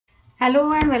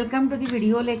Hello and welcome to the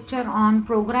video lecture on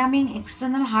programming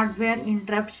external hardware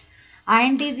interrupts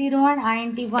INT0 and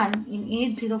INT1 in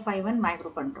 8051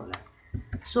 microcontroller.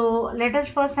 So let us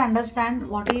first understand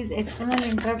what is external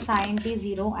interrupts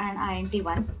INT0 and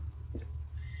INT1.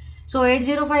 So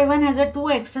 8051 has a two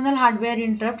external hardware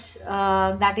interrupts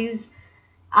that is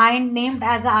named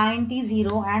as the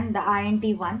INT0 and the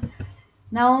INT1.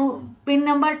 Now pin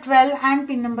number 12 and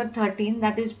pin number 13,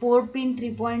 that is port pin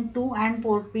 3.2 and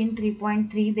port pin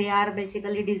 3.3, they are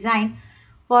basically designed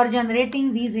for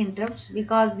generating these interrupts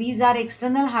because these are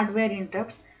external hardware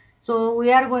interrupts. So we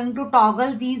are going to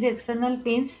toggle these external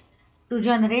pins to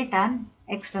generate an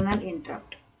external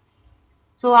interrupt.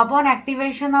 So upon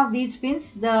activation of these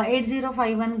pins, the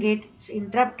 8051 gets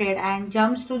interrupted and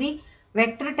jumps to the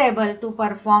vector table to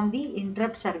perform the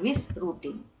interrupt service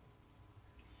routine.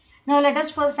 Now let us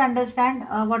first understand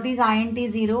what is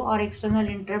INT0 or external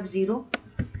interrupt 0.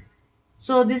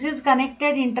 So this is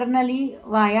connected internally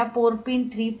via port pin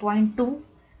 3.2.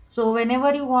 So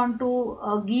whenever you want to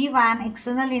give an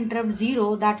external interrupt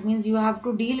 0, that means you have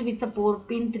to deal with the port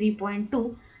pin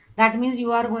 3.2. That means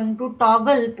you are going to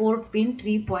toggle port pin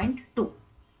 3.2.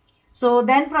 So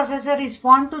then processor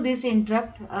respond to this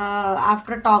interrupt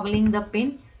after toggling the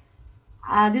pin.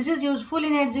 This is useful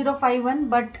in 8051,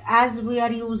 but as we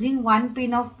are using one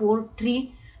pin of port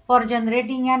 3 for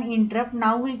generating an interrupt,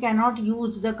 now we cannot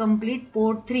use the complete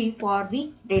port 3 for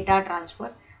the data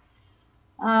transfer.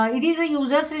 It is a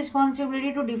user's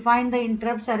responsibility to define the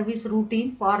interrupt service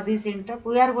routine for this interrupt.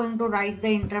 We are going to write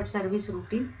the interrupt service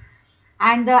routine,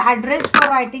 and the address for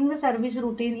writing the service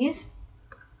routine is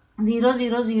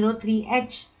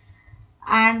 0003H,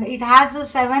 and it has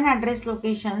 7 address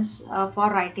locations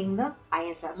for writing the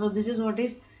ISR. So this is what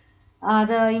is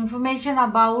the information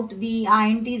about the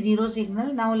INT0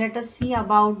 signal. Now let us see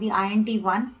about the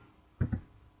INT1.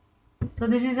 So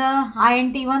this is a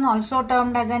INT1, also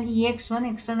termed as an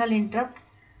EX1, external interrupt.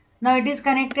 Now it is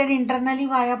connected internally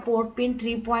via port pin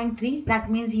 3.3.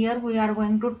 That means here we are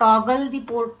going to toggle the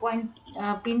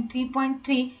pin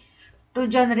 3.3 to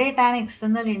generate an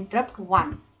external interrupt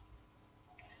 1.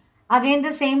 Again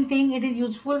the same thing, it is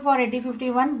useful for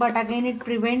 8051, but again it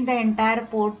prevents the entire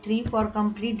port 3 for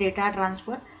complete data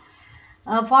transfer.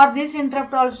 For this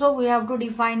interrupt also we have to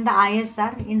define the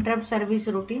ISR, interrupt service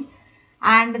routine,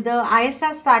 and the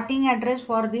ISR starting address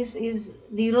for this is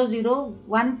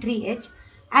 0013H,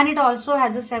 and it also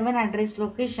has a 7 address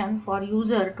location for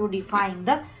user to define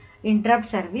the interrupt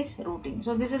service routine.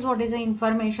 So this is what is the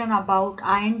information about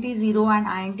INT0 and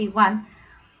INT1.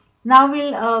 Now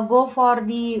we'll go for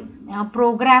the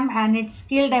program and its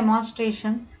skill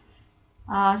demonstration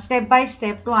step by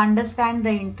step to understand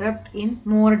the interrupt in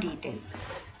more detail.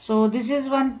 So this is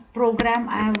one program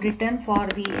I have written for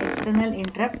the external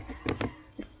interrupt.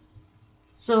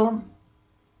 So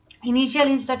initial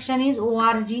instruction is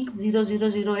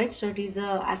org000H, so it is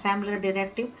the assembler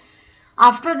directive.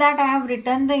 After that I have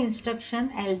written the instruction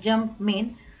ljump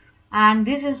main, and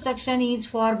this instruction is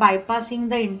for bypassing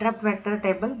the interrupt vector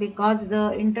table because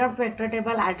the interrupt vector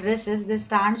table addresses this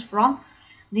stands from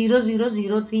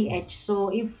 0003H. So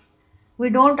if we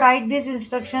don't write this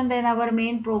instruction, then our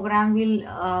main program will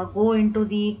go into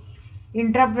the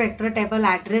interrupt vector table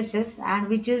addresses, and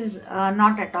which is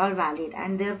not at all valid,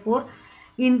 and therefore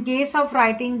in case of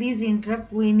writing these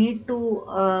interrupt we need to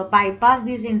bypass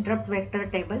this interrupt vector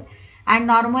table, and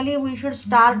normally we should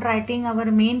start writing our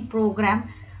main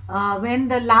program when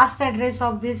the last address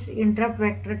of this interrupt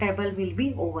vector table will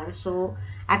be over. So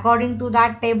according to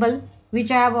that table, which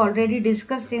I have already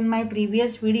discussed in my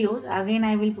previous videos, again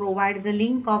I will provide the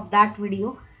link of that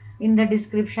video in the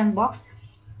description box.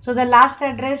 So the last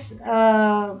address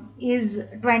is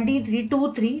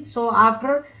 2323. So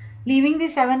after leaving the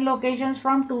 7 locations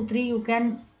from 23, you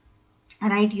can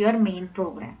write your main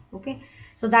program. Okay,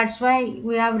 so that's why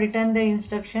we have written the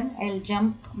instruction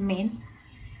ljump main.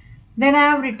 Then I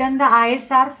have written the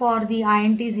ISR for the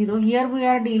INT0. Here we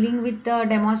are dealing with the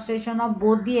demonstration of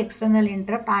both the external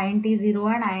interrupt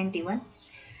INT0 and INT1.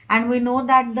 And we know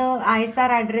that the ISR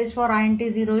address for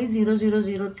INT0 is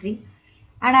 0003.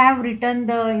 And I have written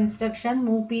the instruction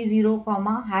move P0,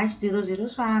 #00.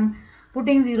 So I am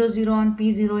putting 00 on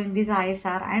P0 in this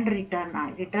ISR and return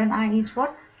I. Return I is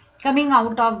for coming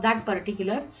out of that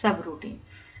particular subroutine.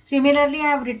 Similarly,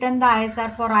 I have written the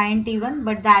ISR for INT1,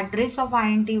 but the address of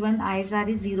INT1 ISR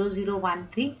is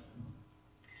 0013.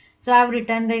 So I have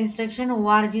written the instruction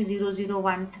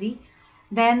org0013.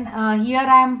 Then here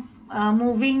I am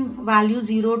moving value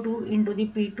 02 into the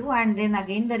P2, and then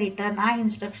again the return I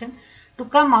instruction to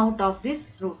come out of this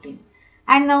routine.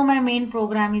 And now my main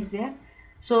program is there.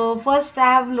 So first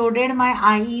I have loaded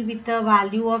my IE with a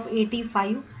value of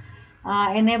 85.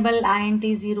 Enable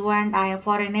INT0 and I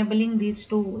for enabling these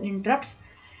two interrupts.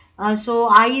 So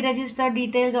IE register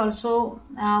details also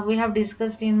we have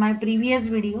discussed in my previous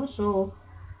video. So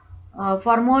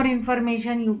for more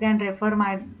information you can refer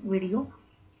my video.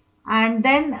 And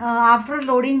then after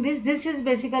loading this is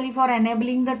basically for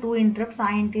enabling the two interrupts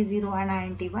INT0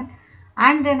 and INT1.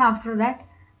 And then after that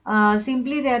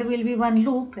simply there will be one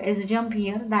loop as jump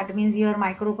here. That means your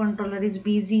microcontroller is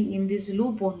busy in this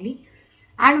loop only,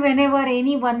 and whenever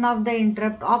any one of the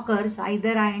interrupt occurs,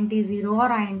 either INT0 or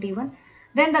INT1,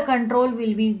 then the control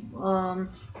will be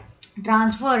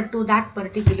transferred to that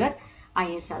particular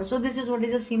ISR. So this is what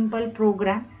is a simple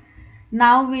program.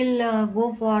 Now we'll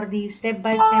go for the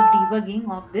step-by-step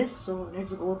debugging of this. So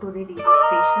let's go to the debug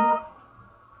session.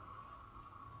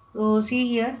 So see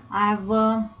here, I have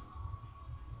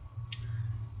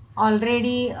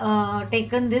already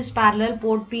taken this parallel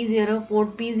port P0,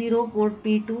 port P0, port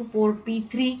P2, port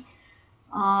P3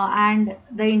 and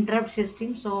the interrupt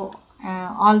system. So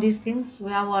all these things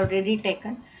we have already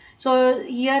taken. So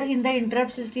here in the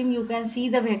interrupt system you can see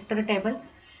the vector table.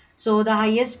 So the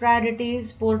highest priority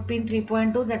is port pin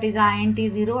 3.2, that is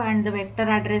INT0, and the vector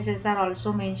addresses are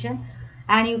also mentioned.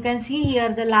 And you can see here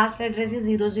the last address is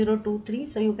 0023.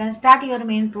 So you can start your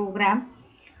main program.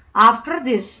 After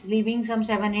this, leaving some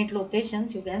 7-8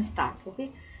 locations, you can start.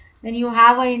 Okay. Then you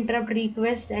have a interrupt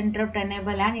request, interrupt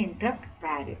enable, and interrupt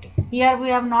priority. Here we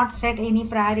have not set any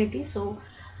priority, so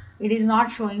it is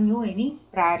not showing you any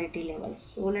priority levels.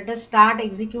 So let us start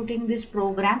executing this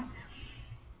program.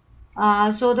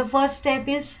 So the first step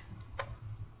is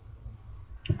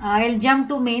I'll jump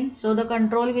to main. So the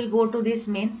control will go to this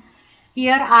main.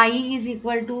 Here IE is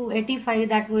equal to 85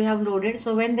 that we have loaded.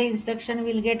 So when the instruction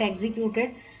will get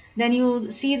executed, then you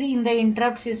see in the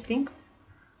interrupt system.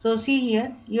 So see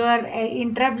here, your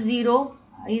interrupt 0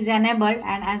 is enabled,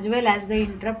 and as well as the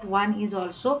interrupt 1 is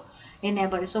also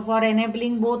enabled. So for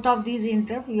enabling both of these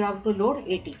interrupts, you have to load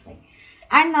 85.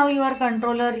 And now your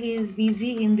controller is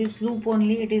busy in this loop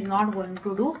only. It is not going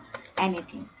to do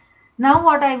anything. Now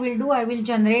what I will do, I will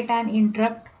generate an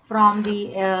interrupt from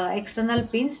the external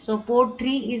pins. So port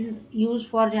 3 is used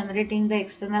for generating the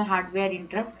external hardware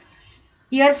interrupt.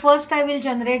 Here first I will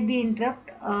generate the interrupt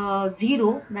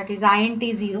 0, that is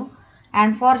INT0,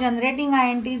 and for generating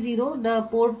INT0 the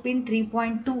port pin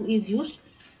 3.2 is used.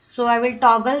 So I will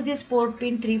toggle this port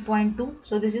pin 3.2.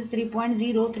 So this is 3.0,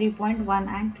 3.1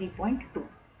 and 3.2.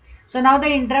 So now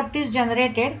the interrupt is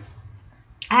generated,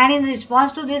 and in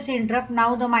response to this interrupt,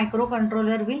 now the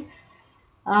microcontroller will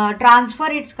transfer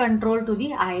its control to the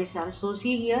ISR. So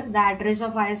see here the address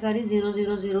of ISR is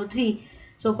 0003.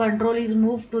 So control is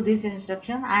moved to this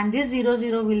instruction, and this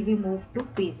 00 will be moved to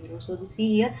P0. So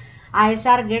see here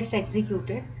ISR gets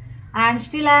executed, and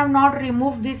still I have not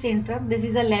removed this interrupt. This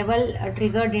is a level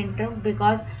triggered interrupt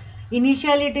because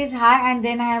initially it is high and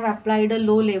then I have applied a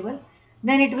low level.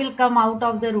 Then it will come out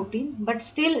of the routine, but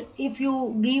still if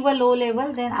you give a low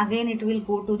level, then again it will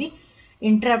go to the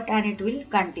interrupt and it will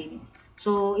continue.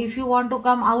 So if you want to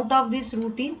come out of this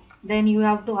routine, then you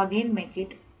have to again make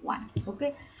it 1.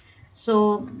 Okay.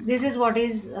 So this is what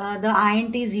is the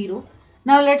INT0.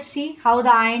 Now let's see how the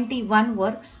INT1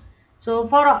 works. So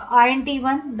for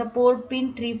INT1, the port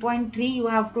pin 3.3 you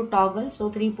have to toggle.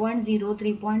 So 3.0,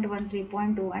 3.1,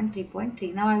 3.2 and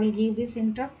 3.3. Now I will give this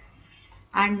interrupt,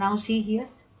 and now see here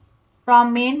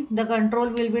from main the control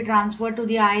will be transferred to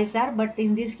the ISR, but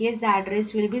in this case the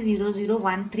address will be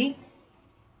 0013.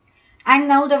 And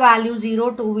now the value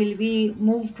 02 will be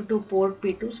moved to port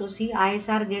P2. So see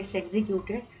ISR gets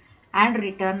executed and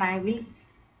return. I will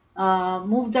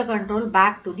move the control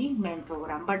back to the main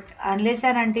program. But unless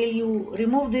and until you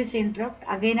remove this interrupt,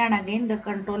 again and again the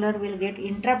controller will get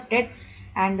interrupted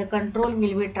and the control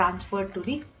will be transferred to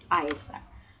the ISR.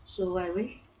 So I will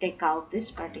take out this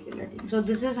particular thing. So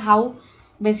this is how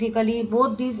basically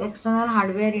both these external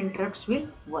hardware interrupts will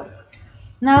work.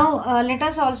 Now let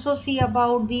us also see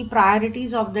about the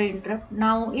priorities of the interrupt.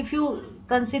 Now if you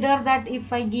consider that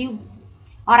if I give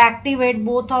or activate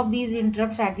both of these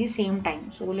interrupts at the same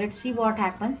time, so let's see what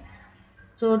happens.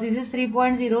 So this is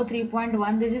 3.0,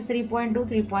 3.1, this is 3.2,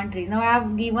 3.3. Now I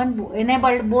have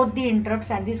enabled both the interrupts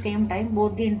at the same time.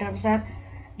 Both the interrupts are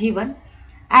given,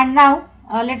 and now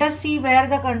let us see where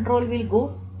the control will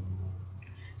go.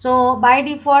 So by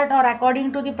default or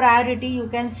according to the priority, you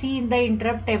can see in the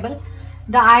interrupt table,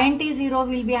 the INT0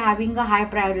 will be having a high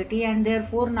priority, and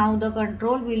therefore now the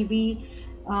control will be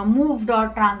moved or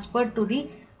transferred to the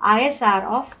ISR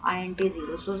of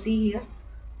INT0. So see here,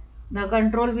 the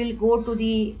control will go to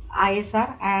the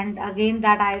ISR, and again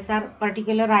that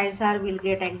particular ISR will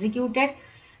get executed,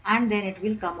 and then it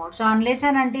will come out. So unless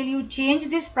and until you change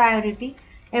this priority,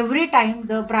 every time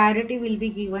the priority will be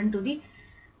given to the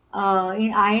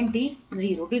in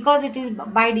INT0, because it is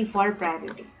by default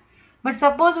priority. But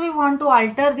suppose we want to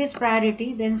alter this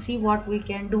priority, then see what we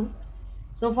can do.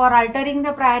 So for altering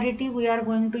the priority, we are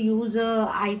going to use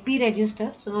a IP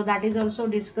register. So that is also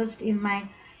discussed in my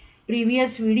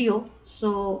previous video.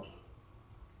 So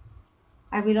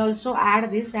I will also add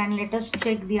this, and let us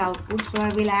check the output. So I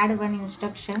will add one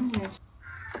instruction.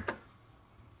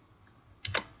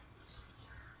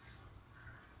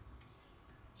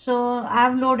 So I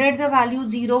have loaded the value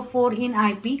 04 in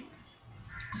IP.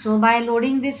 So by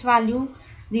loading this value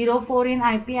 04 in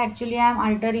IP, actually I am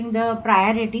altering the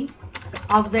priority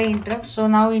of the interrupt. So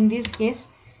now in this case,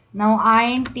 now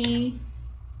INT1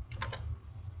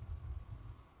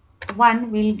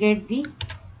 will get the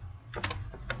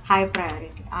high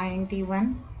priority.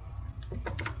 INT1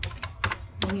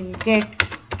 will get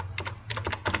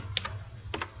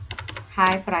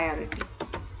high priority.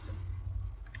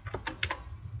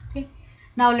 Okay.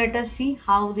 Now let us see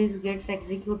how this gets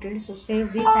executed. So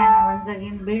save this and once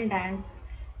again build and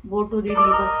go to the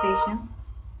debug session.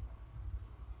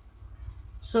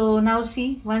 So now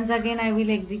see, once again I will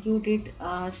execute it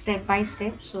step by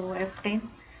step. So F10.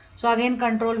 So again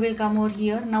control will come over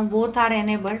here. Now both are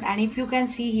enabled, and if you can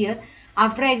see here,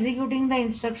 after executing the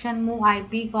instruction move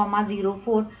IP comma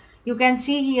 04, you can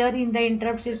see here in the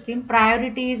interrupt system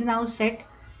priority is now set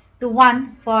to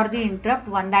 1 for the interrupt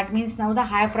 1. That means now the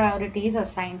high priority is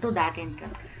assigned to that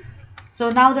interrupt.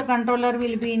 So now the controller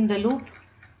will be in the loop,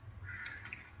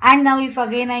 and now if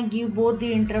again I give both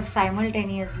the interrupts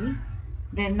simultaneously,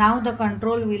 then now the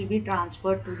control will be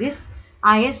transferred to this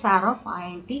ISR of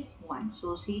INT1.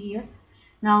 So see here,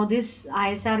 now this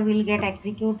ISR will get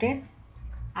executed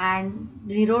and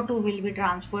 02 will be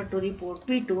transferred to the port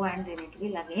P2, and then it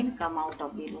will again come out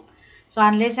of the loop. So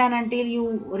unless and until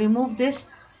you remove this,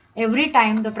 every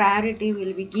time the priority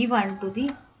will be given to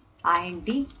the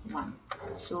INT1.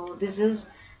 So this is,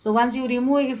 so once you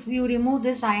remove, if you remove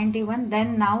this INT1,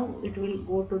 then now it will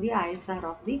go to the ISR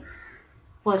of the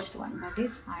first one, that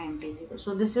is INT0.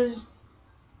 So this is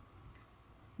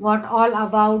what all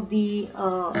about the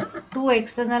two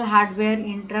external hardware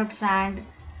interrupts, and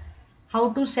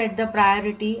how to set the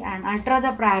priority and alter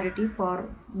the priority for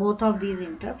both of these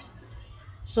interrupts.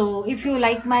 So if you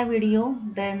like my video,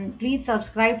 then please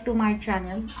subscribe to my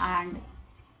channel and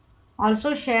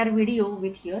also share video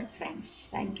with your friends.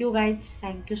 Thank you guys.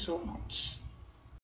 Thank you so much.